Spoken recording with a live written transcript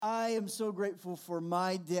am so grateful for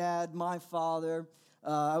my dad, my father.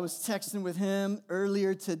 I was texting with him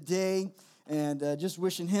earlier today and just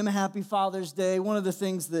wishing him a happy Father's Day. One of the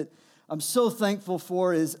things that I'm so thankful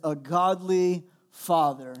for is a godly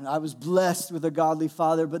father. I was blessed with a godly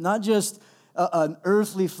father, but not just an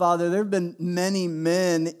earthly father. There have been many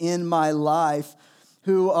men in my life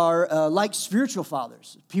who are like spiritual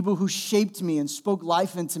fathers, people who shaped me and spoke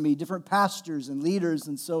life into me, different pastors and leaders.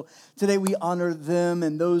 And so today we honor them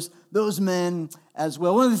and those men as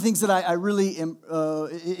well. One of the things that I really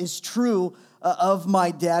is true of my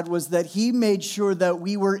dad was that he made sure that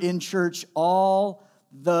we were in church all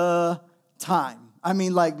the time. I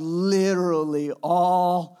mean, like literally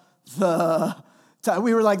all the time.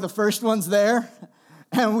 We were like the first ones there,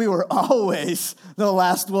 and we were always the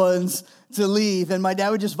last ones to leave. And my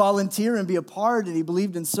dad would just volunteer and be a part, and he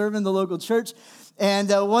believed in serving the local church. And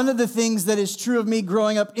one of the things that is true of me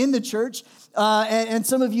growing up in the church, and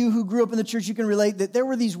some of you who grew up in the church, you can relate, that there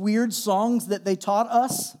were these weird songs that they taught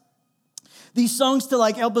us. These songs to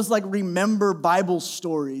help us remember Bible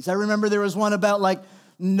stories. I remember there was one about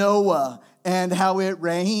Noah and how it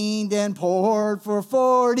rained and poured for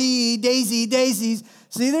 40 daisies.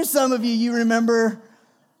 See, there's some of you remember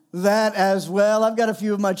that as well. I've got a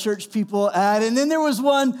few of my church people add. And then there was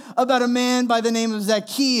one about a man by the name of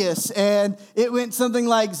Zacchaeus. And it went something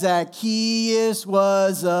like, Zacchaeus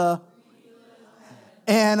was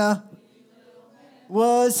Anna.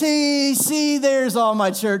 Was he? See, there's all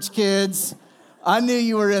my church kids. I knew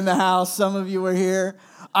you were in the house. Some of you were here.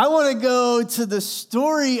 I want to go to the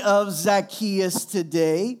story of Zacchaeus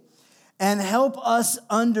today and help us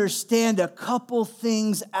understand a couple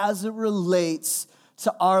things as it relates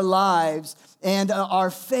to our lives and our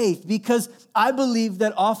faith, because I believe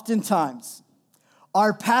that oftentimes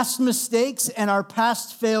our past mistakes and our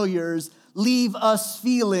past failures leave us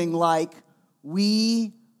feeling like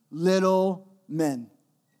wee little men.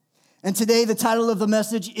 And today the title of the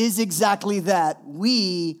message is exactly that,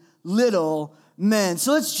 wee little men.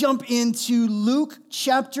 So let's jump into Luke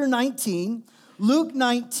chapter 19. Luke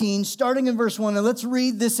 19, starting in verse 1, and let's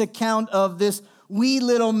read this account of this wee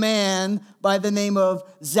little man by the name of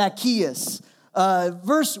Zacchaeus.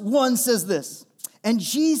 Verse 1 says this, "And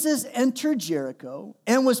Jesus entered Jericho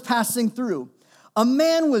and was passing through. A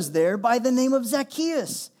man was there by the name of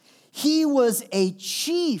Zacchaeus. He was a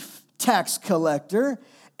chief tax collector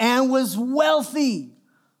and was wealthy."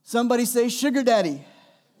 Somebody say sugar daddy.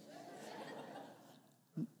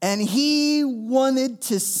 "And he wanted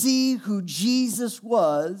to see who Jesus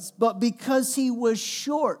was, but because he was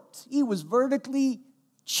short, he was vertically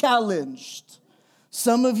challenged."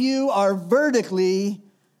 Some of you are vertically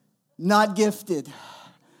not gifted,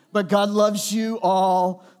 but God loves you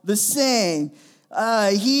all the same.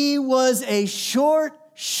 He was a short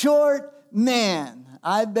man.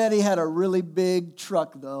 I bet he had a really big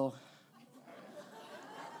truck, though.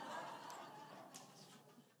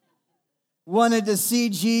 Wanted to see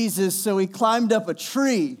Jesus, so he climbed up a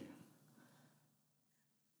tree.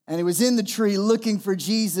 And he was in the tree looking for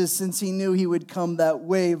Jesus since he knew he would come that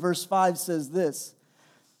way. Verse 5 says this,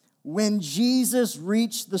 "When Jesus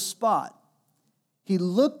reached the spot, he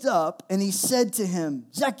looked up and he said to him,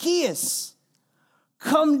 'Zacchaeus,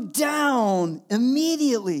 come down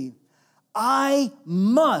immediately. I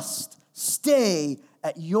must stay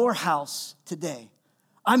at your house today.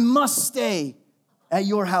 I must stay at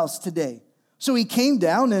your house today.' So he came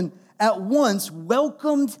down and at once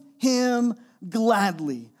welcomed him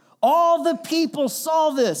gladly. All the people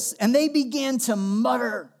saw this and they began to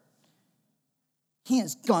mutter, 'He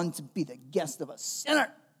has gone to be the guest of a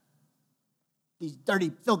sinner. These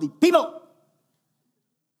dirty, filthy people.'"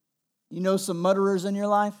 You know some mutterers in your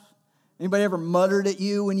life? Anybody ever muttered at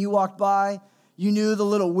you when you walked by? You knew the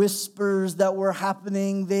little whispers that were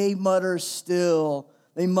happening. They mutter still.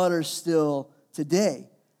 They mutter still today.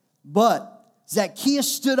 But Zacchaeus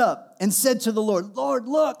stood up and said to the Lord, "Lord,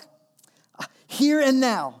 look, here and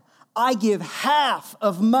now I give half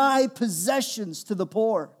of my possessions to the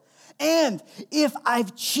poor. And if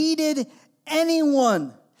I've cheated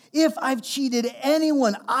anyone,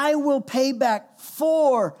 I will pay back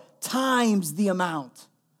 4 times the amount."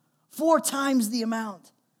 4 times the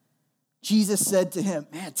amount. Jesus said to him,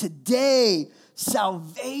 "Man, today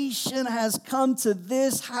salvation has come to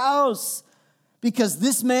this house, because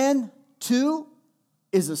this man too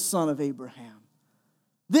is a son of Abraham."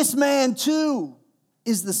 This man too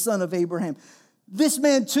is the son of Abraham. This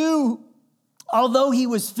man too, although he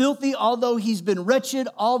was filthy, although he's been wretched,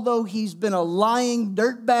 although he's been a lying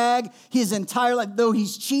dirtbag his entire life, though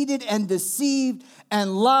he's cheated and deceived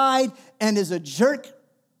and lied and is a jerk,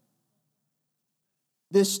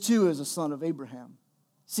 this too is a son of Abraham.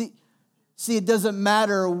 See, it doesn't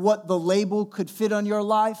matter what the label could fit on your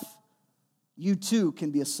life. You too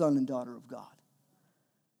can be a son and daughter of God.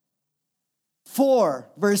 4,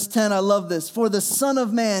 verse 10, I love this. For the Son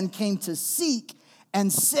of Man came to seek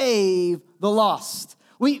and save the lost.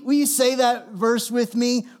 Will you say that verse with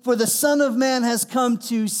me? For the Son of Man has come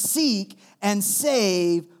to seek and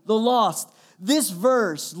save the lost. This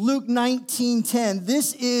verse, Luke 19:10,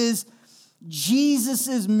 this is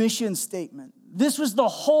Jesus' mission statement. This was the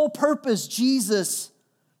whole purpose Jesus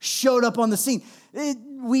showed up on the scene.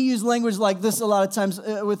 We use language like this a lot of times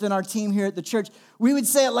within our team here at the church. We would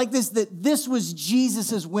say it like this, that this was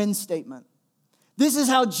Jesus' win statement. This is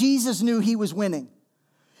how Jesus knew he was winning.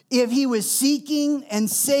 If he was seeking and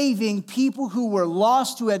saving people who were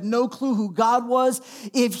lost, who had no clue who God was,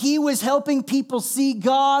 if he was helping people see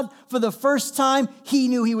God for the first time, he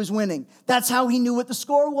knew he was winning. That's how he knew what the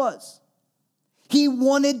score was. He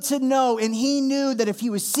wanted to know, and he knew that if he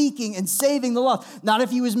was seeking and saving the lost, not if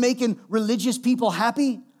he was making religious people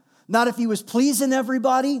happy, not if he was pleasing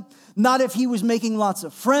everybody, not if he was making lots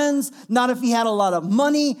of friends, not if he had a lot of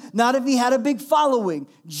money, not if he had a big following.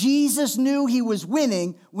 Jesus knew he was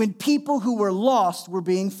winning when people who were lost were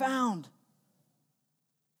being found.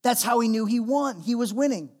 That's how he knew he won. He was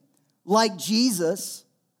winning. Like Jesus,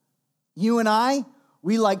 you and I,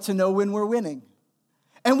 we like to know when we're winning.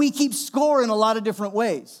 And we keep score in a lot of different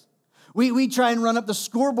ways. We try and run up the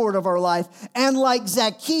scoreboard of our life. And like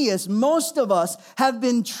Zacchaeus, most of us have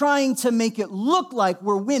been trying to make it look like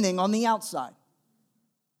we're winning on the outside.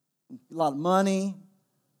 A lot of money,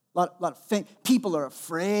 a lot of fame. People are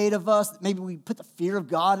afraid of us. Maybe we put the fear of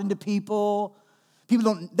God into people.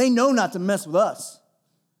 They know not to mess with us.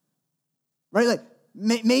 Right? Like,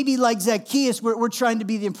 maybe like Zacchaeus, we're trying to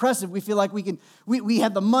be the impressive. We feel like we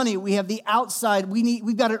have the money, we have the outside,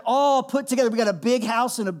 we've got it all put together. We got a big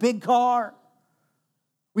house and a big car.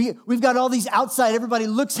 We've got all these outside. Everybody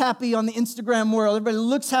looks happy on the Instagram world. Everybody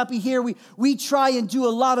looks happy here. We try and do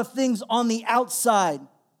a lot of things on the outside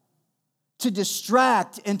to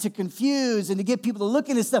distract and to confuse and to get people to look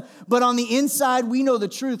at stuff. But on the inside, we know the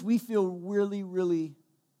truth. We feel really, really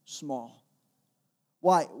small.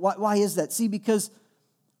 Why? Why is that? See, because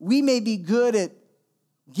we may be good at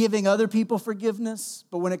giving other people forgiveness,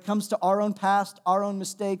 but when it comes to our own past, our own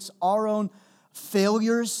mistakes, our own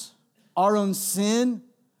failures, our own sin,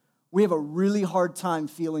 we have a really hard time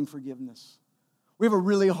feeling forgiveness. We have a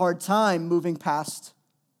really hard time moving past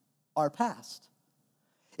our past.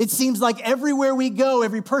 It seems like everywhere we go,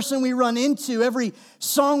 every person we run into, every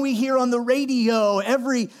song we hear on the radio,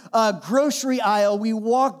 every grocery aisle we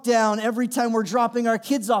walk down, every time we're dropping our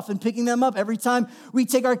kids off and picking them up, every time we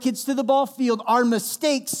take our kids to the ball field, our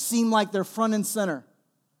mistakes seem like they're front and center.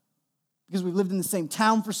 Because we've lived in the same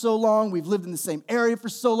town for so long, we've lived in the same area for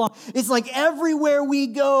so long. It's like everywhere we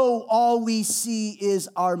go, all we see is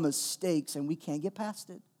our mistakes, and we can't get past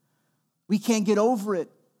it. We can't get over it.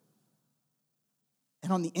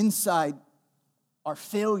 And on the inside, our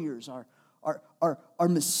failures, our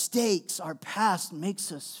mistakes, our past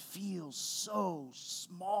makes us feel so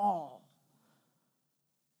small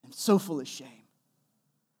and so full of shame.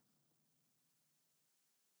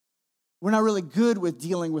 We're not really good with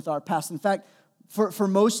dealing with our past. In fact, for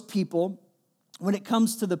most people, when it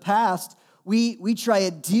comes to the past, we try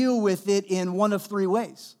to deal with it in one of three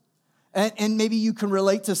ways. And maybe you can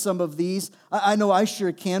relate to some of these. I know I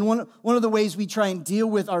sure can. One of the ways we try and deal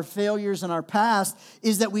with our failures and our past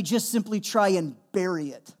is that we just simply try and bury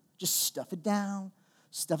it. Just stuff it down,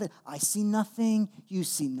 stuff it. I see nothing, you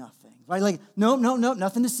see nothing. Right? Like, no,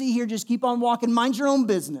 nothing to see here. Just keep on walking, mind your own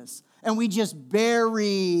business. And we just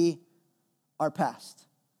bury our past.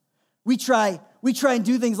 We try and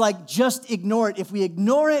do things like just ignore it. If we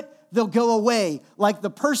ignore it, they'll go away. Like the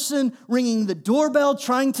person ringing the doorbell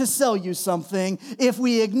trying to sell you something. If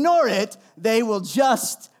we ignore it, they will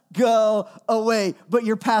just go away. But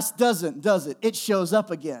your past doesn't, does it? It shows up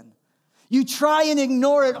again. You try and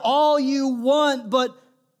ignore it all you want, but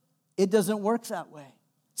it doesn't work that way.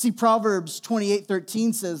 See, Proverbs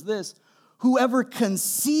 28:13 says this, whoever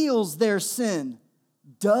conceals their sin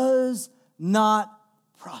does not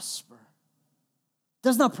prosper.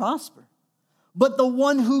 Does not prosper. But the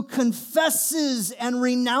one who confesses and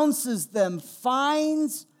renounces them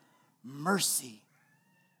finds mercy.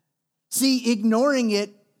 See, ignoring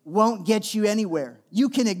it won't get you anywhere. You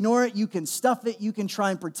can ignore it, you can stuff it, you can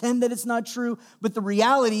try and pretend that it's not true, but the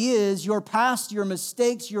reality is your past, your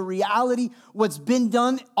mistakes, your reality, what's been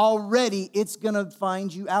done already, it's going to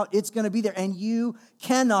find you out. It's going to be there, and you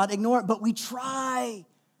cannot ignore it, but we try.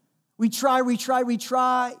 We try.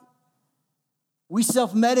 We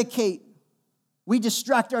self-medicate. We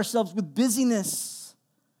distract ourselves with busyness.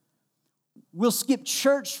 we'll skip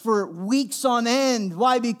church for weeks on end.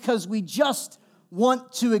 Why? Because we just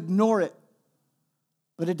want to ignore it,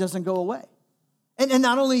 but it doesn't go away. And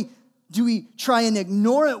not only do we try and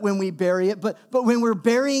ignore it when we bury it, but when we're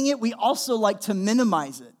burying it, we also like to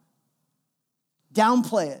minimize it,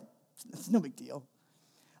 downplay it. It's no big deal.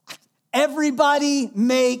 Everybody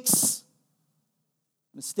makes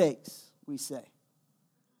mistakes, we say.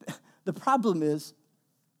 The problem is,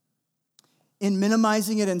 in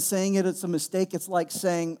minimizing it and saying it's a mistake, it's like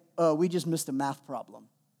saying, we just missed a math problem.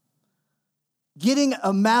 Getting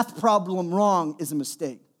a math problem wrong is a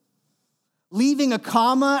mistake. Leaving a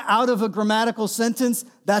comma out of a grammatical sentence,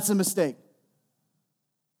 that's a mistake.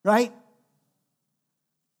 Right?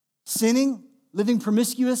 Sinning, living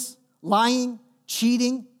promiscuous, lying,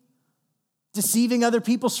 cheating, deceiving other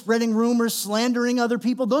people, spreading rumors, slandering other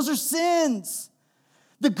people, those are sins.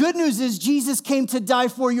 The good news is Jesus came to die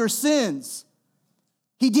for your sins.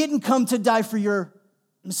 He didn't come to die for your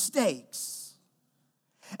mistakes.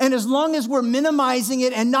 And as long as we're minimizing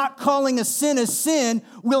it and not calling a sin,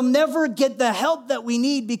 we'll never get the help that we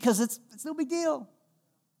need because it's no big deal.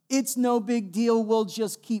 It's no big deal. We'll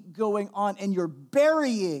just keep going on. And you're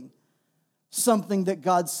burying something that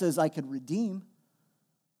God says I could redeem.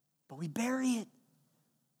 But we bury it.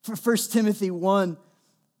 For 1 Timothy 1,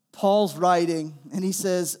 Paul's writing, and he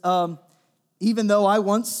says, even though I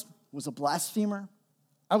once was a blasphemer,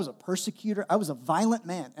 I was a persecutor, I was a violent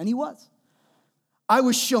man, and he was. I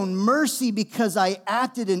was shown mercy because I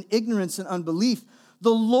acted in ignorance and unbelief.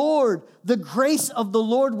 The grace of the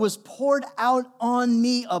Lord was poured out on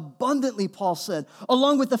me abundantly, Paul said,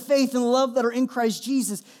 along with the faith and love that are in Christ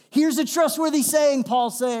Jesus. Here's a trustworthy saying,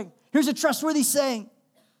 Paul's saying. Here's a trustworthy saying.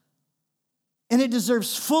 And it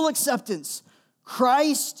deserves full acceptance.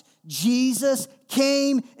 Christ Jesus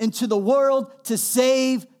came into the world to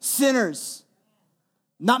save sinners,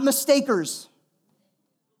 not mistakers.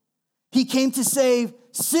 He came to save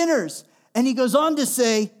sinners. And he goes on to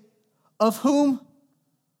say, of whom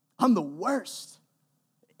I'm the worst.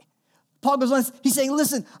 Paul goes on, he's saying,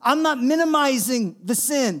 listen, I'm not minimizing the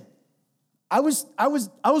sin. I was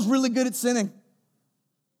really good at sinning.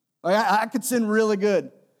 I could sin really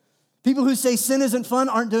good. People who say sin isn't fun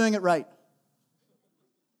aren't doing it right.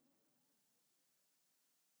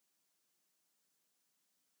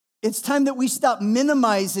 It's time that we stop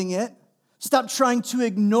minimizing it, stop trying to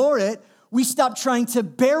ignore it. We stop trying to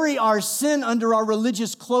bury our sin under our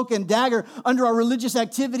religious cloak and dagger, under our religious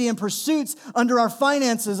activity and pursuits, under our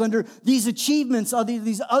finances, under these achievements,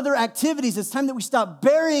 these other activities. It's time that we stop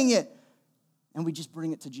burying it and we just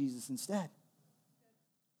bring it to Jesus instead.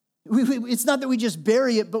 It's not that we just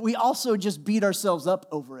bury it, but we also just beat ourselves up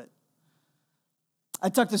over it. I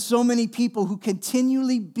talk to so many people who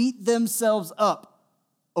continually beat themselves up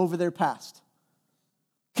over their past.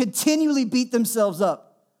 Continually beat themselves up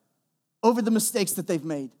over the mistakes that they've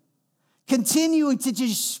made. Continuing to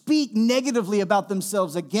just speak negatively about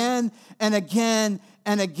themselves again and again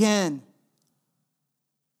and again.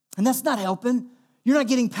 And that's not helping. You're not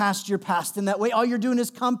getting past your past in that way. All you're doing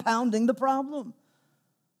is compounding the problem.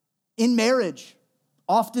 In marriage,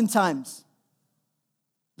 oftentimes,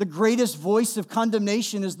 the greatest voice of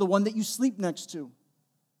condemnation is the one that you sleep next to.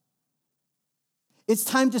 It's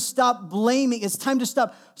time to stop blaming. It's time to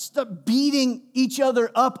stop beating each other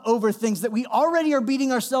up over things that we already are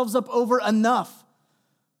beating ourselves up over enough.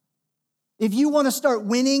 If you want to start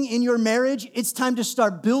winning in your marriage, it's time to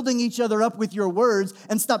start building each other up with your words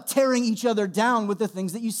and stop tearing each other down with the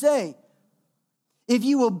things that you say. If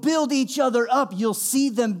you will build each other up, you'll see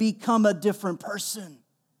them become a different person.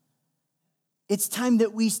 It's time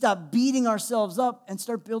that we stop beating ourselves up and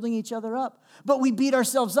start building each other up. But we beat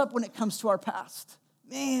ourselves up when it comes to our past.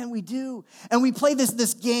 Man, we do. And we play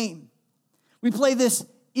this game. We play this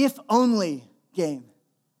if only game.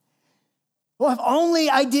 Well, if only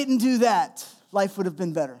I didn't do that, life would have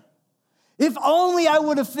been better. If only I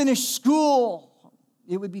would have finished school,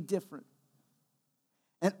 it would be different.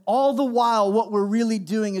 And all the while, what we're really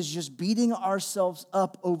doing is just beating ourselves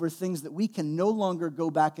up over things that we can no longer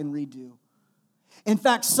go back and redo. In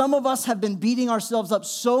fact, some of us have been beating ourselves up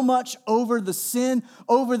so much over the sin,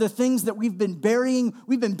 over the things that we've been burying.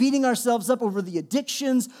 We've been beating ourselves up over the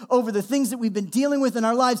addictions, over the things that we've been dealing with in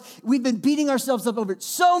our lives. We've been beating ourselves up over it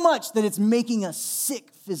so much that it's making us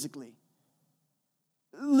sick physically.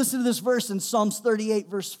 Listen to this verse in Psalms 38,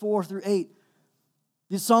 verse 4 through 8.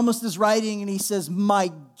 The psalmist is writing and he says,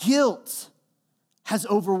 my guilt has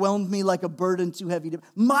overwhelmed me like a burden too heavy to...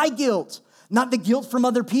 My guilt, not the guilt from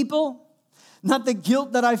other people, not the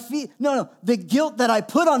guilt that I feel. No, the guilt that I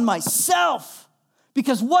put on myself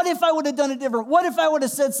Because what if I would have done it different? What if I would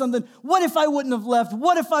have said something? What if I wouldn't have left?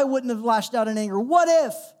 What if I wouldn't have lashed out in anger? What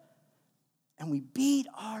if? And we beat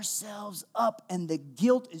ourselves up, and the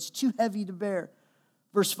guilt is too heavy to bear.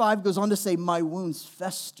 Verse 5 goes on to say, my wounds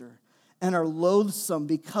fester and are loathsome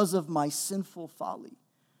because of my sinful folly.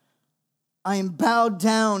 I am bowed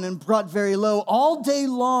down and brought very low. All day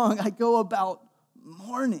long I go about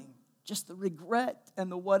mourning, just the regret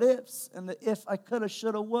and the what ifs and the if I coulda,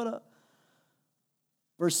 shoulda, woulda.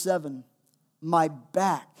 Verse 7, my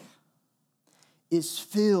back is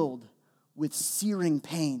filled with searing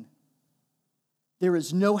pain. There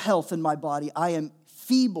is no health in my body. I am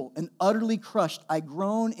feeble and utterly crushed. I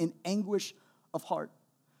groan in anguish of heart.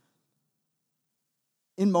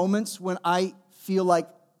 In moments when I feel like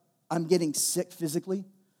I'm getting sick physically,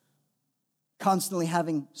 constantly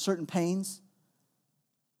having certain pains,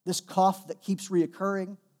 this cough that keeps reoccurring,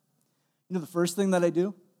 you know the first thing that I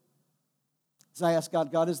do is I ask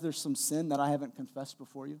God, is there some sin that I haven't confessed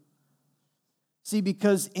before you? See,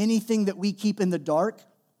 because anything that we keep in the dark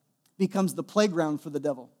becomes the playground for the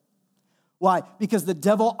devil. Why? Because the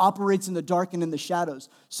devil operates in the dark and in the shadows.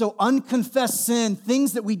 So unconfessed sin,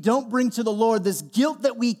 things that we don't bring to the Lord, this guilt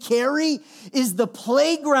that we carry is the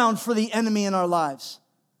playground for the enemy in our lives.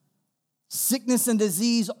 Sickness and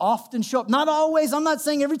disease often show up. Not always. I'm not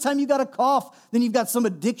saying every time you got a cough, then you've got some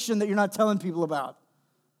addiction that you're not telling people about.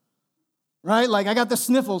 Right? Like, I got the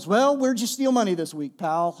sniffles. Well, where'd you steal money this week,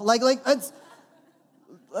 pal? Like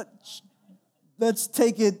let's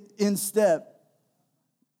take it in step.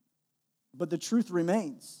 But the truth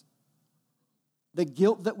remains. The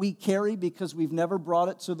guilt that we carry because we've never brought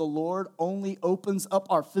it to the Lord only opens up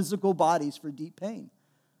our physical bodies for deep pain.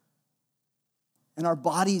 And our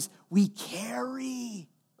bodies we carry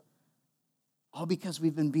all because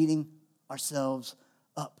we've been beating ourselves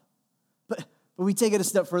up. But we take it a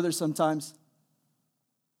step further sometimes.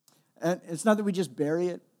 And it's not that we just bury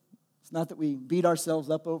it. It's not that we beat ourselves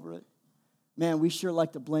up over it. Man, we sure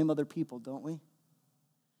like to blame other people, don't we?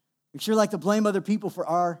 We sure like to blame other people for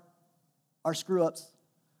our screw-ups.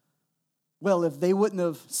 Well, if they wouldn't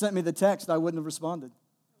have sent me the text, I wouldn't have responded.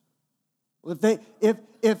 Well,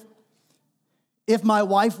 if my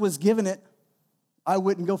wife was given it, I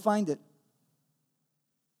wouldn't go find it.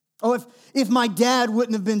 Oh, if my dad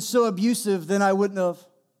wouldn't have been so abusive, then I wouldn't have. Does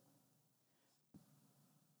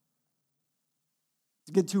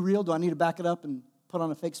it get too real? Do I need to back it up and put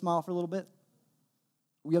on a fake smile for a little bit?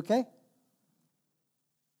 We okay?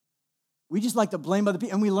 We just like to blame other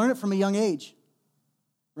people, and we learn it from a young age,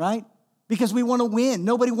 right? Because we want to win.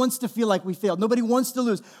 Nobody wants to feel like we failed. Nobody wants to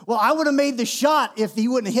lose. Well, I would have made the shot if he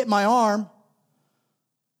wouldn't have hit my arm.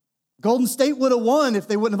 Golden State would have won if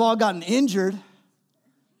they wouldn't have all gotten injured.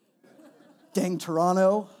 Dang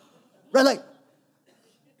Toronto. Right, like,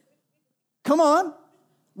 come on.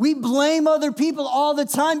 We blame other people all the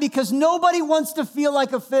time because nobody wants to feel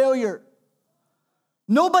like a failure.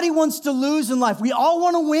 Nobody wants to lose in life. We all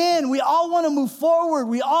want to win. We all want to move forward.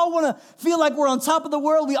 We all want to feel like we're on top of the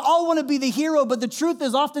world. We all want to be the hero. But the truth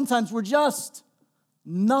is, oftentimes, we're just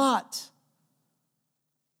not.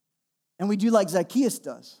 And we do like Zacchaeus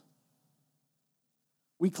does.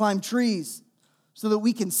 We climb trees so that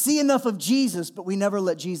we can see enough of Jesus, but we never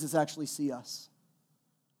let Jesus actually see us.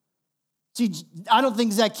 See, I don't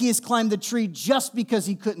think Zacchaeus climbed the tree just because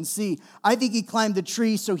he couldn't see. I think he climbed the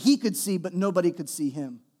tree so he could see, but nobody could see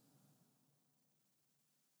him.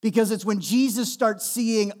 Because it's when Jesus starts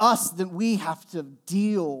seeing us that we have to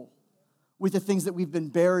deal with the things that we've been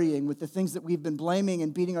burying, with the things that we've been blaming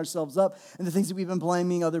and beating ourselves up, and the things that we've been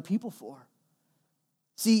blaming other people for.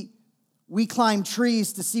 See, we climb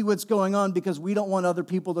trees to see what's going on because we don't want other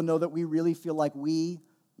people to know that we really feel like we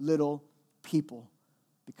little people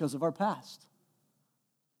because of our past.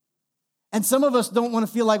 And some of us don't want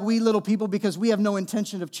to feel like we little people because we have no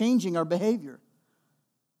intention of changing our behavior.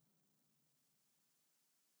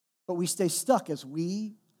 But we stay stuck as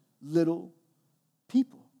we little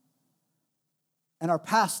people. And our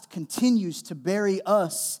past continues to bury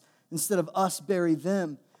us instead of us bury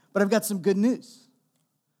them. But I've got some good news.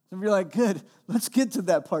 Some of you are like, good, let's get to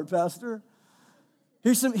that part, Pastor.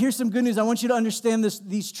 Here's some good news. I want you to understand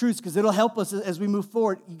these truths because it'll help us as we move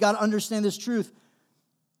forward. You got to understand this truth.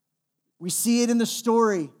 We see it in the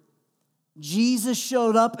story. Jesus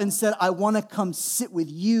showed up and said, I want to come sit with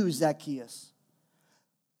you, Zacchaeus.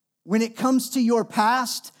 When it comes to your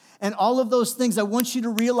past and all of those things, I want you to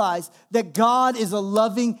realize that God is a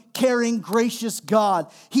loving, caring, gracious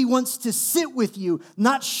God. He wants to sit with you,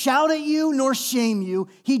 not shout at you nor shame you.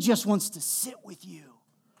 He just wants to sit with you.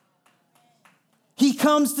 He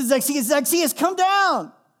comes to Zacchaeus, Zacchaeus, come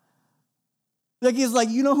down. Zacchaeus is like,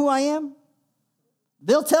 you know who I am?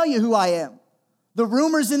 They'll tell you who I am. The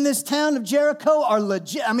rumors in this town of Jericho are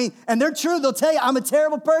legit. And they're true. They'll tell you I'm a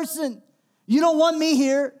terrible person. You don't want me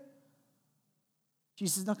here.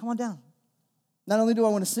 Jesus says, no, come on down. Not only do I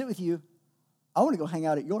want to sit with you, I want to go hang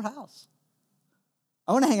out at your house.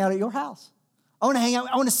 I want to hang out at your house. I want to hang out.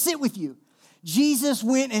 I want to sit with you. Jesus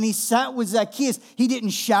went and he sat with Zacchaeus. He didn't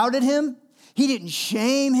shout at him. He didn't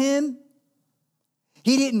shame him.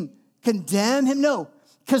 He didn't condemn him. No,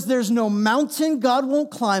 because there's no mountain God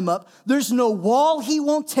won't climb up. There's no wall he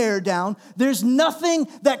won't tear down. There's nothing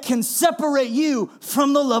that can separate you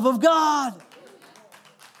from the love of God.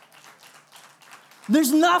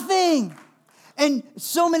 There's nothing. And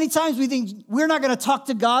so many times we think we're not going to talk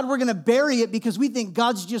to God. We're going to bury it because we think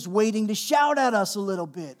God's just waiting to shout at us a little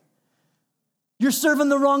bit. You're serving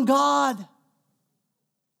the wrong God.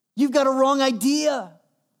 You've got a wrong idea.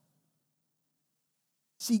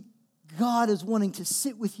 See, God is wanting to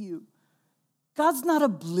sit with you. God's not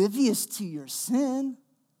oblivious to your sin.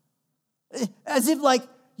 As if like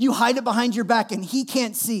you hide it behind your back and he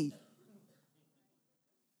can't see.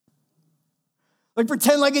 Like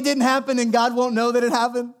pretend like it didn't happen and God won't know that it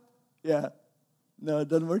happened. Yeah. No, it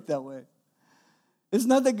doesn't work that way. It's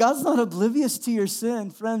not that God's not oblivious to your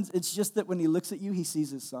sin, friends. It's just that when he looks at you, he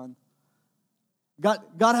sees his son. God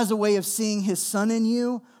has a way of seeing his son in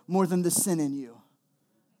you more than the sin in you.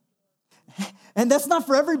 And that's not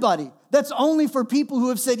for everybody. That's only for people who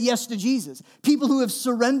have said yes to Jesus. People who have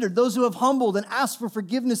surrendered, those who have humbled and asked for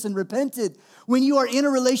forgiveness and repented. When you are in a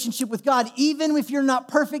relationship with God, even if you're not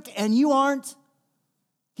perfect and you aren't,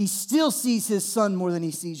 he still sees his son more than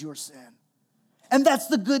he sees your sin. And that's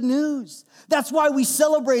the good news. That's why we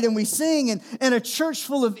celebrate and we sing. And a church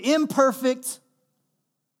full of imperfect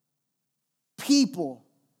people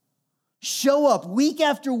show up week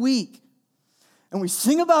after week. And we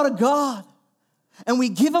sing about a God. And we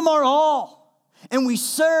give him our all. And we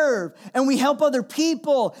serve. And we help other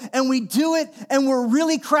people. And we do it. And we're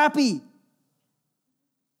really crappy.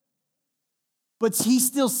 But he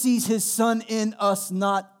still sees his son in us,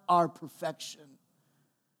 not our perfection.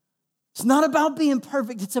 It's not about being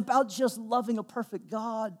perfect. It's about just loving a perfect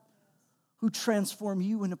God who transformed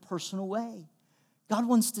you in a personal way. God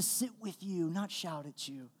wants to sit with you, not shout at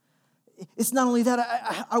you. It's not only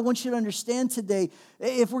that, I want you to understand today,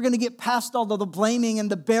 if we're going to get past all the blaming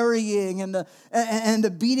and the burying and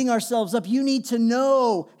the beating ourselves up, you need to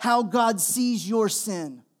know how God sees your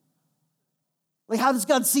sin. Like, how does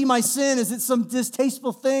God see my sin? Is it some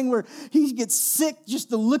distasteful thing where he gets sick just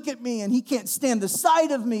to look at me and he can't stand the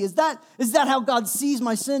sight of me? Is that how God sees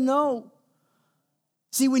my sin? No.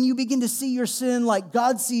 See, when you begin to see your sin like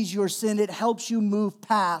God sees your sin, it helps you move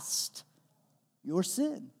past your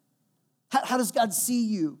sin. How does God see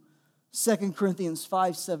you? 2 Corinthians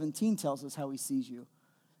 5:17 tells us how he sees you.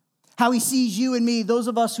 How he sees you and me, those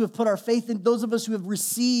of us who have put our faith in, those of us who have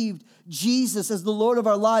received Jesus as the Lord of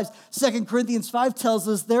our lives. 2 Corinthians 5 tells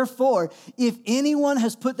us, therefore, if anyone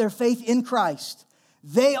has put their faith in Christ,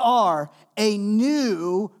 they are a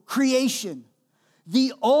new creation.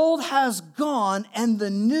 The old has gone and the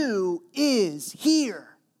new is here.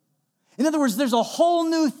 In other words, there's a whole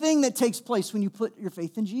new thing that takes place when you put your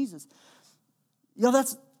faith in Jesus. You know,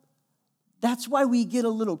 that's why we get a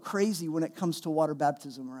little crazy when it comes to water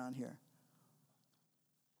baptism around here.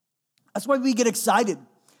 That's why we get excited.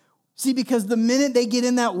 See, because the minute they get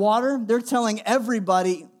in that water, they're telling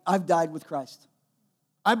everybody, I've died with Christ.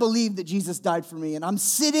 I believe that Jesus died for me, and I'm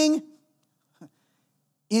sitting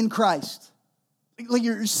in Christ. Like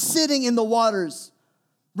you're sitting in the waters,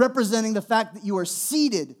 representing the fact that you are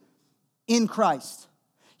seated in Christ.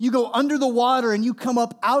 You go under the water and you come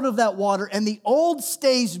up out of that water, and the old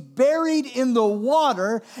stays buried in the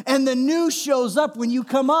water and the new shows up when you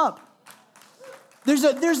come up. There's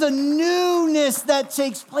a newness that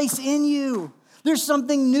takes place in you. There's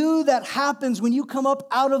something new that happens when you come up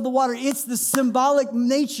out of the water. It's the symbolic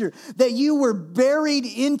nature that you were buried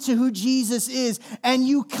into who Jesus is, and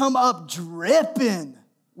you come up dripping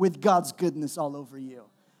with God's goodness all over you.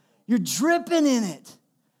 You're dripping in it,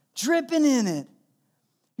 dripping in it.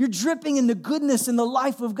 You're dripping in the goodness and the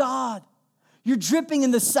life of God. You're dripping in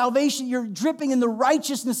the salvation. You're dripping in the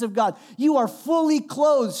righteousness of God. You are fully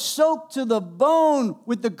clothed, soaked to the bone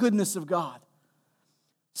with the goodness of God.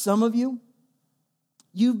 Some of you,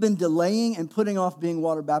 you've been delaying and putting off being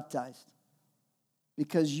water baptized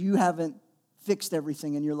because you haven't fixed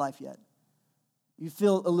everything in your life yet. You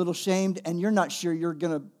feel a little shamed and you're not sure you're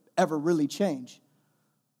going to ever really change.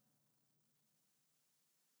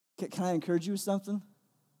 Can I encourage you with something?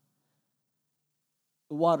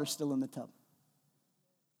 The water's still in the tub.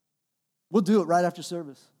 We'll do it right after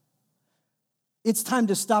service. It's time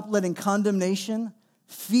to stop letting condemnation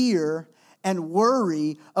fear, and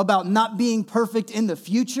worry about not being perfect in the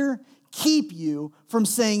future keep you from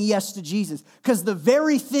saying yes to Jesus. Because the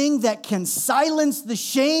very thing that can silence the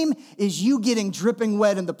shame is you getting dripping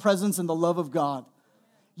wet in the presence and the love of God.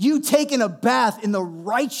 You taking a bath in the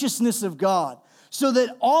righteousness of God so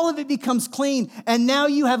that all of it becomes clean. And now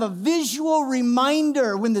you have a visual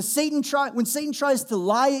reminder when Satan tries to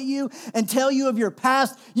lie at you and tell you of your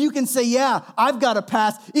past, you can say, yeah, I've got a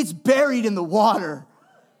past. It's buried in the water.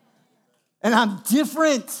 And I'm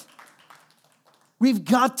different. We've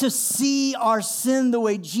got to see our sin the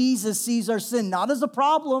way Jesus sees our sin, not as a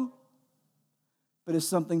problem, but as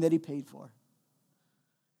something that he paid for.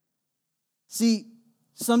 See,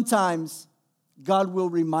 sometimes God will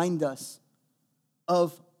remind us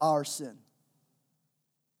of our sin,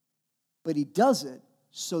 but he does it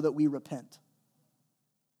so that we repent.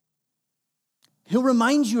 He'll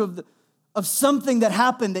remind you of something that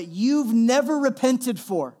happened that you've never repented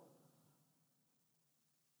for.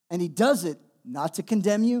 And he does it not to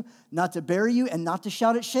condemn you, not to bury you, and not to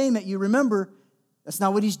shout at shame at you. Remember, that's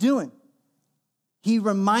not what he's doing. He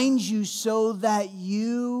reminds you so that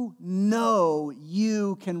you know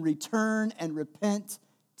you can return and repent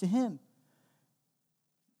to him.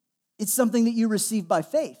 It's something that you receive by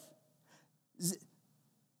faith.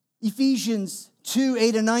 Ephesians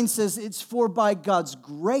 2:8-9 says, it's for by God's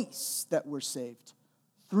grace that we're saved,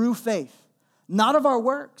 through faith, not of our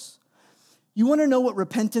works. You want to know what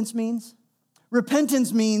repentance means?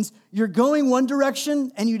 Repentance means you're going one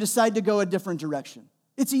direction and you decide to go a different direction.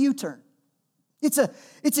 It's a U-turn. It's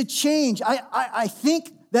a change. I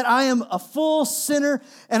think that I am a full sinner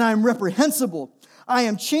and I'm reprehensible. I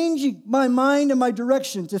am changing my mind and my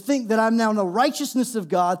direction to think that I'm now in the righteousness of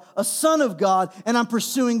God, a son of God, and I'm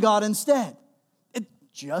pursuing God instead.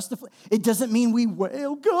 It doesn't mean we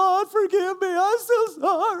wail, God, forgive me, I'm so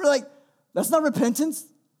sorry. Like, that's not repentance.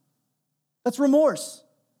 That's remorse.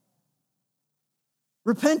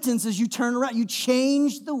 Repentance is you turn around. You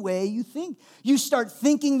change the way you think. You start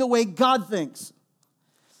thinking the way God thinks.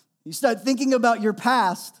 You start thinking about your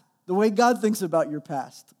past the way God thinks about your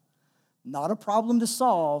past. Not a problem to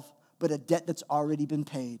solve, but a debt that's already been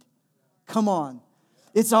paid. Come on.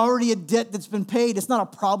 It's already a debt that's been paid. It's not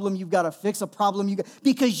a problem you've got to fix, a problem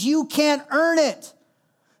because you can't earn it.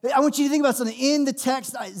 I want you to think about something. In the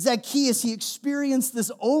text, Zacchaeus, he experienced this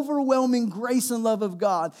overwhelming grace and love of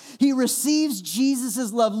God. He receives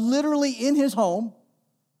Jesus' love literally in his home.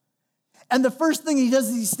 And the first thing he does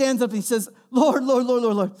is he stands up and he says, Lord, Lord, Lord,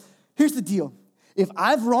 Lord, Lord, here's the deal. If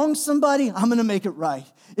I've wronged somebody, I'm going to make it right.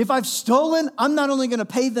 If I've stolen, I'm not only going to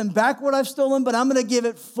pay them back what I've stolen, but I'm going to give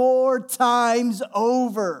it 4 times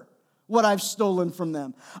over what I've stolen from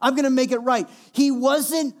them. I'm going to make it right. He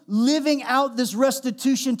wasn't living out this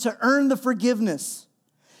restitution to earn the forgiveness.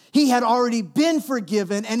 He had already been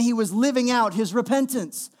forgiven and he was living out his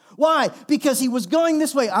repentance. Why? Because he was going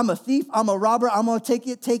this way. I'm a thief. I'm a robber. I'm going to take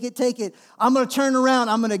it. I'm going to turn around.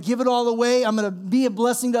 I'm going to give it all away. I'm going to be a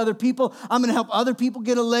blessing to other people. I'm going to help other people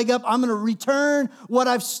get a leg up. I'm going to return what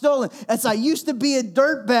I've stolen. As I used to be a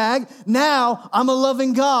dirtbag, now I'm a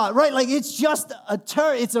loving God, right? Like it's just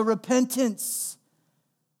it's a repentance.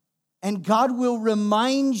 And God will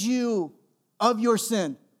remind you of your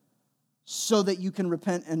sin so that you can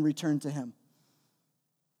repent and return to him.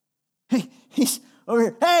 He's over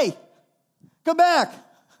here. Hey, come back.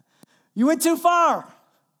 You went too far.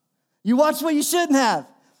 You watched what you shouldn't have.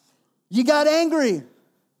 You got angry.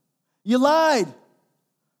 You lied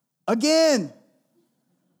again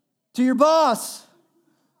to your boss.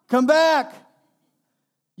 Come back.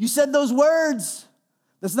 You said those words.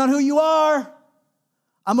 That's not who you are.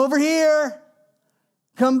 I'm over here.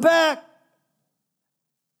 Come back.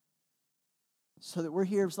 So that we're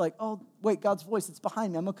here, it's like, oh, wait, God's voice, it's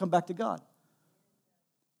behind me. I'm going to come back to God.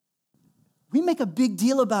 We make a big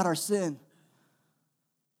deal about our sin,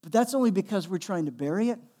 but that's only because we're trying to bury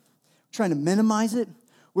it, trying to minimize it.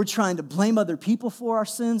 We're trying to blame other people for our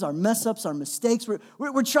sins, our mess-ups, our mistakes.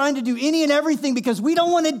 We're trying to do any and everything because we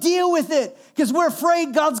don't want to deal with it, because we're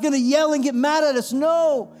afraid God's going to yell and get mad at us.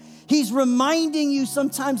 No, he's reminding you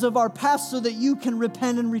sometimes of our past so that you can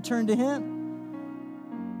repent and return to him.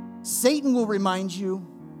 Satan will remind you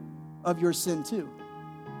of your sin too.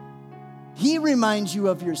 He reminds you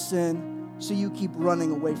of your sin so you keep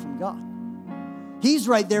running away from God. He's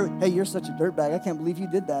right there. Hey, you're such a dirtbag. I can't believe you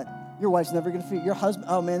did that. Your wife's never going to feel. Your husband,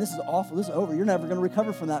 oh man, this is awful. This is over. You're never going to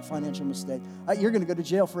recover from that financial mistake. You're going to go to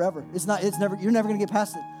jail forever. You're never going to get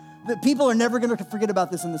past it. The people are never going to forget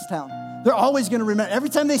about this in this town. They're always going to remember. Every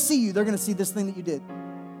time they see you, they're going to see this thing that you did.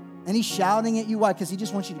 And he's shouting at you. Why? Because he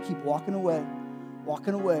just wants you to keep walking away,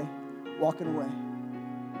 walking away, walking away.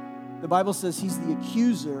 The Bible says he's the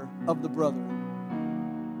accuser of the brother.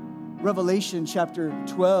 Revelation chapter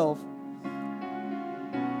 12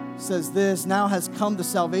 says this, now has come the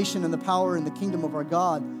salvation and the power and the kingdom of our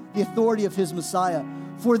God, the authority of his Messiah.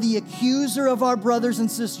 For the accuser of our brothers and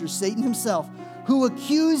sisters, Satan himself, who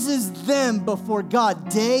accuses them before God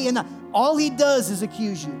day and night. All he does is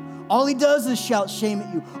accuse you. All he does is shout shame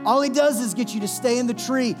at you. All he does is get you to stay in the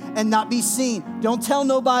tree and not be seen. Don't tell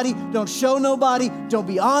nobody. Don't show nobody. Don't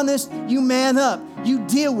be honest. You man up. You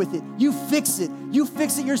deal with it. You fix it. You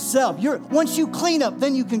fix it yourself. Once you clean up,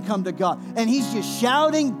 then you can come to God. And he's just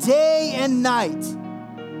shouting day and night.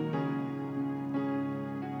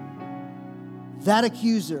 That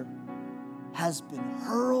accuser has been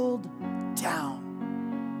hurled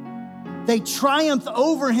down. They triumphed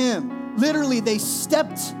over him. Literally, they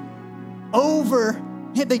stepped over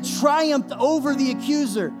him. They triumphed over the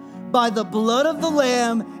accuser by the blood of the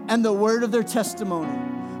Lamb and the word of their testimony.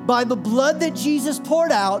 By the blood that Jesus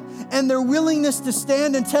poured out and their willingness to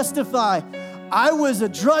stand and testify. I was a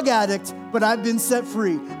drug addict, but I've been set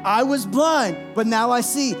free. I was blind, but now I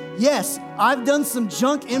see. Yes, I've done some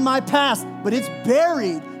junk in my past, but it's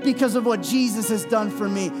buried because of what Jesus has done for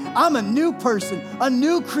me. I'm a new person, a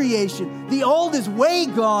new creation. The old is way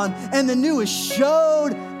gone, and the new is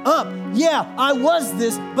showed up. Yeah, I was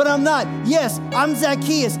this, but I'm not. Yes, I'm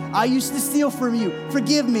Zacchaeus. I used to steal from you.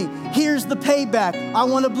 Forgive me. Here's the payback. I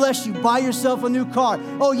want to bless you. Buy yourself a new car.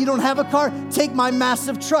 Oh, you don't have a car? Take my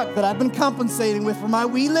massive truck that I've been compensating with for my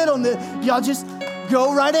wee little. Y'all just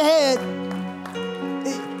go right ahead.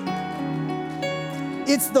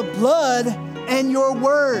 It's the blood and your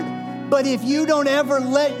word. But if you don't ever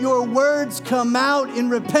let your words come out in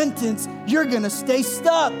repentance, you're going to stay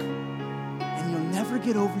stuck. Never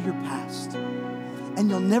get over your past. And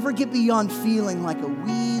you'll never get beyond feeling like a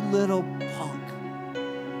wee little punk.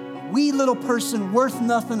 A wee little person worth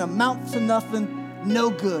nothing, amount to nothing, no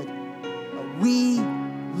good. A wee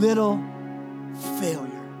little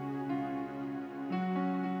failure.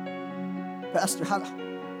 Pastor,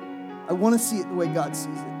 I want to see it the way God sees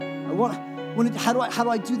it. How do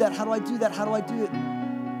I do that? How do I do that? How do I do it?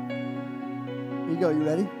 Here you go. You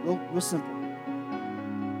ready? Real simple.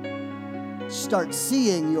 Start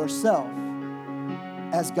seeing yourself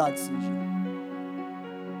as God sees you.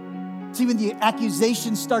 See, when the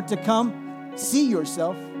accusations start to come, see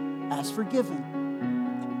yourself as forgiven.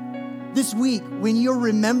 This week, when you're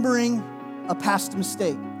remembering a past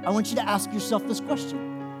mistake, I want you to ask yourself this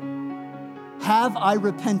question. Have I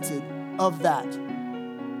repented of that?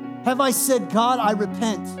 Have I said, God, I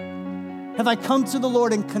repent? Have I come to the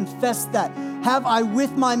Lord and confessed that? Have I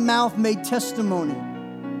with my mouth made testimony?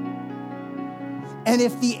 And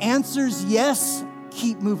if the answer's yes,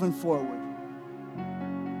 keep moving forward.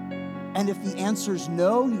 And if the answer's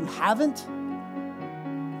no, you haven't,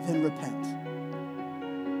 then repent.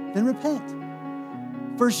 Then repent.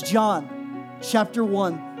 1 John chapter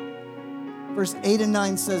 1, verse 8 and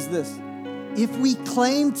 9 says this. If we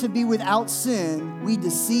claim to be without sin, we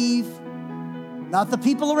deceive not the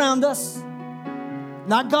people around us,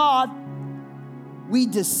 not God. We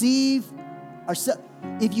deceive ourselves.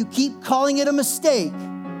 If you keep calling it a mistake,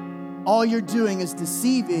 all you're doing is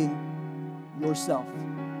deceiving yourself.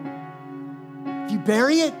 If you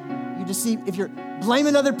bury it, you deceive. If you're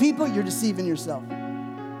blaming other people, you're deceiving yourself.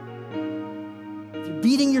 If you're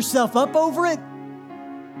beating yourself up over it,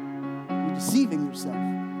 you're deceiving yourself.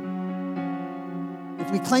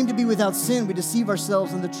 If we claim to be without sin, we deceive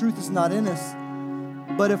ourselves and the truth is not in us.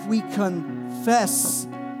 But if we confess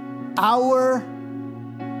our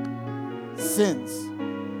sins,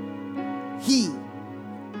 He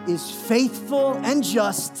is faithful and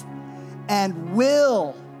just and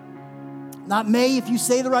will, not may if you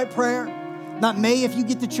say the right prayer, not may if you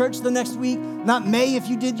get to church the next week, not may if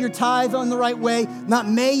you did your tithe on the right way, not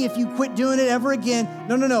may if you quit doing it ever again.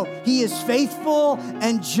 No. He is faithful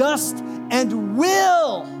and just and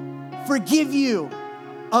will forgive you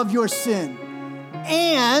of your sin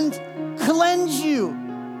and cleanse you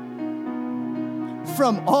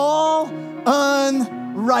from all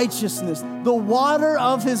unrighteousness. The water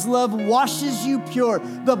of His love washes you pure.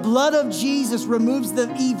 The blood of Jesus removes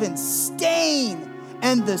the even stain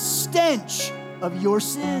and the stench of your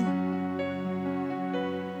sin.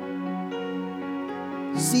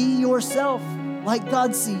 See yourself like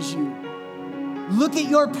God sees you. Look at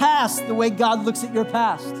your past the way God looks at your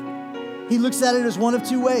past. He looks at it as one of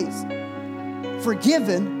two ways: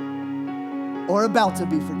 forgiven or about to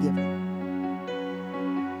be forgiven.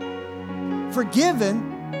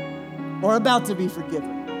 Forgiven or about to be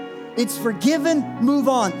forgiven. It's forgiven, move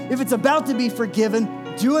on. If it's about to be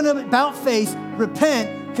forgiven, do an about face,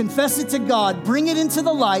 repent, confess it to God, bring it into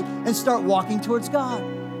the light, and start walking towards God.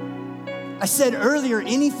 I said earlier,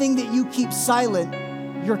 anything that you keep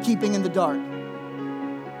silent, you're keeping in the dark.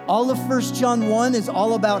 All of 1 John 1 is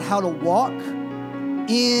all about how to walk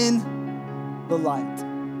in the light.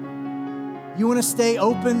 You want to stay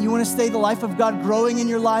open? You want to stay the life of God growing in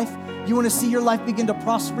your life? You want to see your life begin to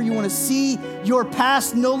prosper? You want to see your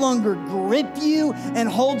past no longer grip you and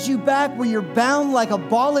hold you back where you're bound like a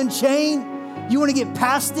ball and chain? You want to get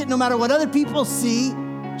past it no matter what other people see?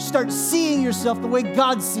 Start seeing yourself the way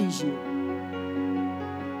God sees you.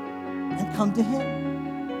 And come to Him.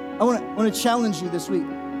 I want to challenge you this week.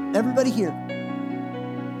 Everybody here,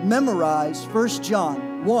 memorize 1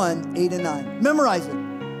 John 1, 8 and 9. Memorize it.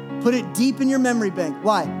 Put it deep in your memory bank.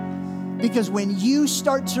 Why? Because when you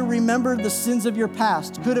start to remember the sins of your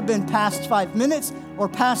past, could have been past 5 minutes or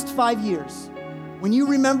past 5 years. When you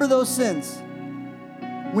remember those sins,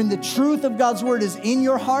 when the truth of God's word is in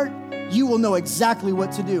your heart, you will know exactly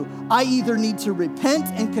what to do. I either need to repent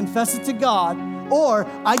and confess it to God, or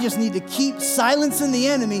I just need to keep silencing the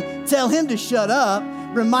enemy, tell him to shut up,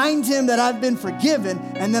 remind him that I've been forgiven,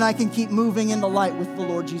 and then I can keep moving in the light with the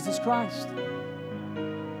Lord Jesus Christ.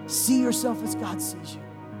 See yourself as God sees you.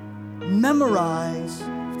 Memorize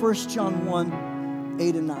 1 John 1,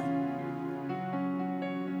 8 and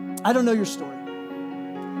 9. I don't know your story.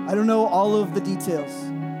 I don't know all of the details.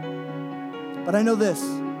 But I know this.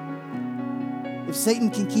 If Satan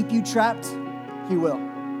can keep you trapped, he will.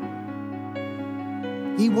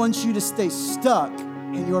 He wants you to stay stuck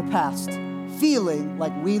in your past, feeling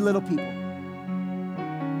like wee little people.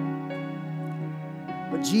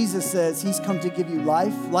 But Jesus says He's come to give you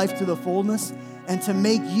life, life to the fullness, and to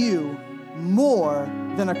make you more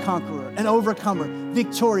than a conqueror, an overcomer,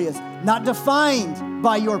 victorious, not defined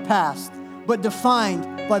by your past, but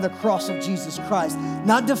defined by the cross of Jesus Christ.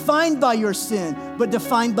 Not defined by your sin, but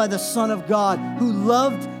defined by the Son of God who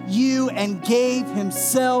loved you and gave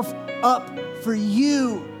Himself up for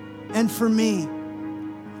you and for me.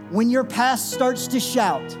 When your past starts to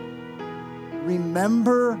shout,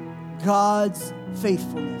 remember God's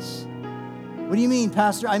faithfulness. What do you mean,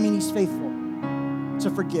 Pastor? I mean, He's faithful to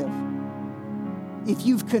forgive. If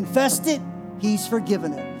you've confessed it, He's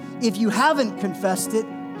forgiven it. If you haven't confessed it,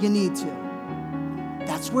 you need to.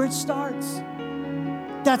 That's where it starts.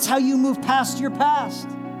 That's how you move past your past.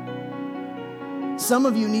 Some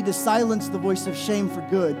of you need to silence the voice of shame for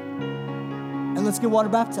good. And let's get water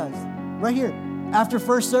baptized. Right here. After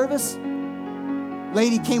first service,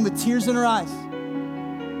 lady came with tears in her eyes.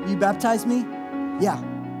 Will you baptize me? Yeah.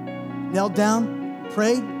 Knelt down,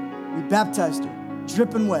 prayed, we baptized her,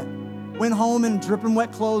 dripping wet. Went home in dripping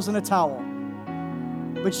wet clothes and a towel.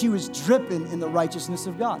 But she was dripping in the righteousness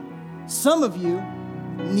of God. Some of you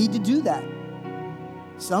need to do that.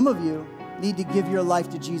 Some of you need to give your life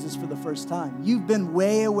to Jesus for the first time. You've been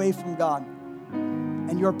way away from God,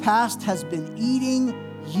 and your past has been eating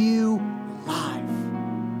you alive.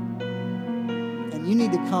 And you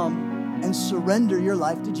need to come and surrender your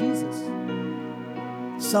life to Jesus.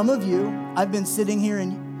 Some of you, I've been sitting here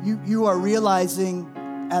and you are realizing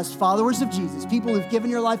as followers of Jesus, people who've given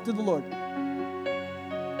your life to the Lord,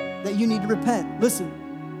 that you need to repent. Listen,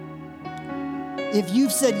 if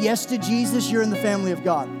you've said yes to Jesus, you're in the family of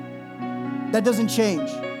God. That doesn't change.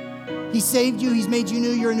 He saved you. He's made you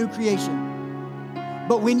new. You're a new creation.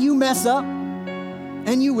 But when you mess up,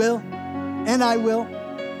 and you will, and I will,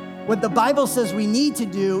 what the Bible says we need to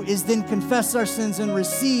do is then confess our sins and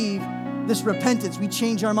receive this repentance. We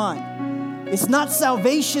change our mind. It's not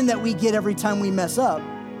salvation that we get every time we mess up.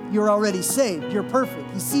 You're already saved. You're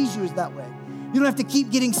perfect. He sees you as that way. You don't have to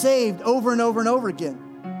keep getting saved over and over and over again.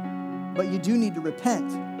 But you do need to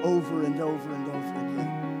repent over and over and over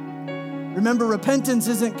again. Remember, repentance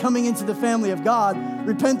isn't coming into the family of God.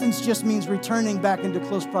 Repentance just means returning back into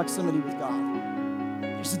close proximity with God.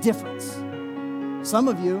 There's a difference. Some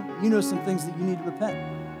of you, you know some things that you need to repent.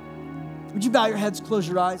 Would you bow your heads, close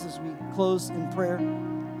your eyes as we close in prayer?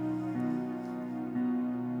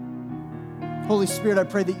 Holy Spirit, I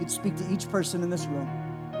pray that you'd speak to each person in this room.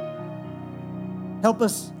 Help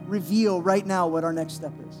us reveal right now what our next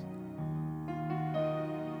step is.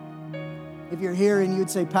 If you're here and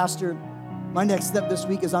you'd say, Pastor, my next step this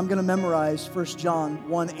week is I'm going to memorize 1 John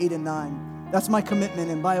 1, 8 and 9. That's my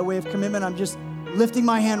commitment. And by a way of commitment, I'm just lifting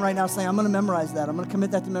my hand right now saying, I'm going to memorize that. I'm going to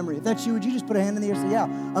commit that to memory. If that's you, would you just put a hand in the air and say, yeah,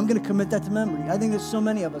 I'm going to commit that to memory. I think there's so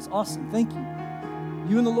many of us. Awesome. Thank you.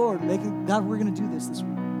 You and the Lord, God, we're going to do this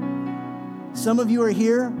week. Some of you are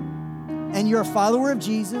here and you're a follower of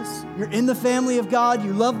Jesus. You're in the family of God.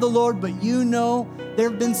 You love the Lord, but you know there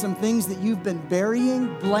have been some things that you've been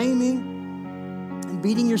burying, blaming, and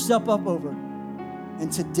beating yourself up over.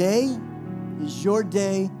 And today is your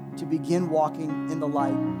day to begin walking in the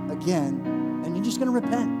light again. And you're just going to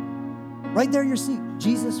repent. Right there in your seat.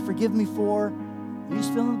 Jesus, forgive me for, you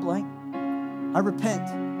just fill in the blank. I repent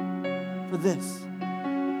for this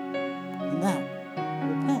and that.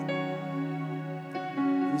 Repent.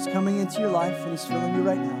 He's coming into your life and he's filling you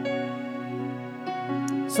right now.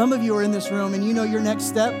 Some of you are in this room and you know your next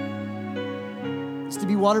step is to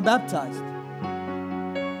be water baptized.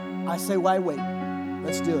 I say, why wait?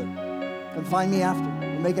 Let's do it. Come find me after.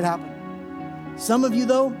 We'll make it happen. Some of you,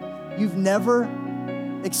 though, you've never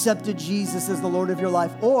accepted Jesus as the Lord of your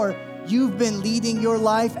life, or you've been leading your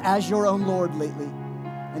life as your own Lord lately,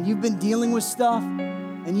 and you've been dealing with stuff,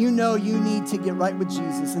 and you know you need to get right with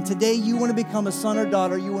Jesus. And today you want to become a son or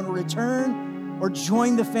daughter. You want to return or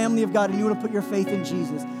join the family of God, and you want to put your faith in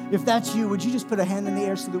Jesus. If that's you, would you just put a hand in the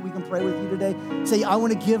air so that we can pray with you today? Say, I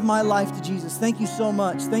want to give my life to Jesus. Thank you so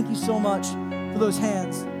much. Thank you so much for those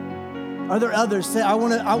hands. Are there others? Say, I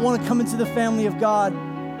want to come into the family of God.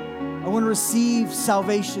 I want to receive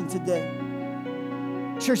salvation today.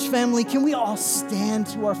 Church family, can we all stand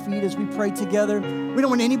to our feet as we pray together? We don't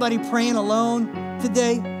want anybody praying alone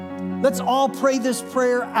today. Let's all pray this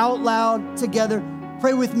prayer out loud together.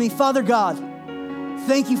 Pray with me. Father God,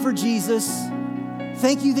 thank you for Jesus.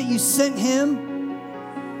 Thank you that you sent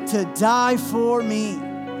him to die for me.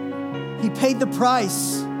 He paid the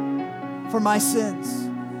price for my sins.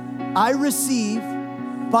 I receive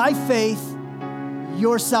by faith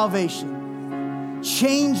your salvation.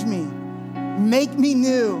 Change me. Make me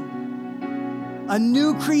new. A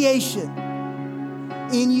new creation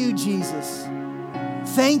in you, Jesus.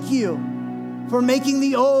 Thank you for making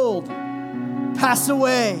the old pass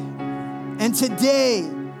away. And today,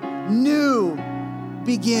 new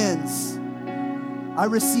begins. I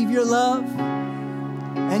receive your love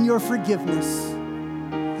and your forgiveness.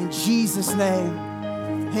 In Jesus' name,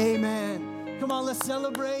 amen. Come on, let's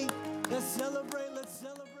celebrate. Let's celebrate.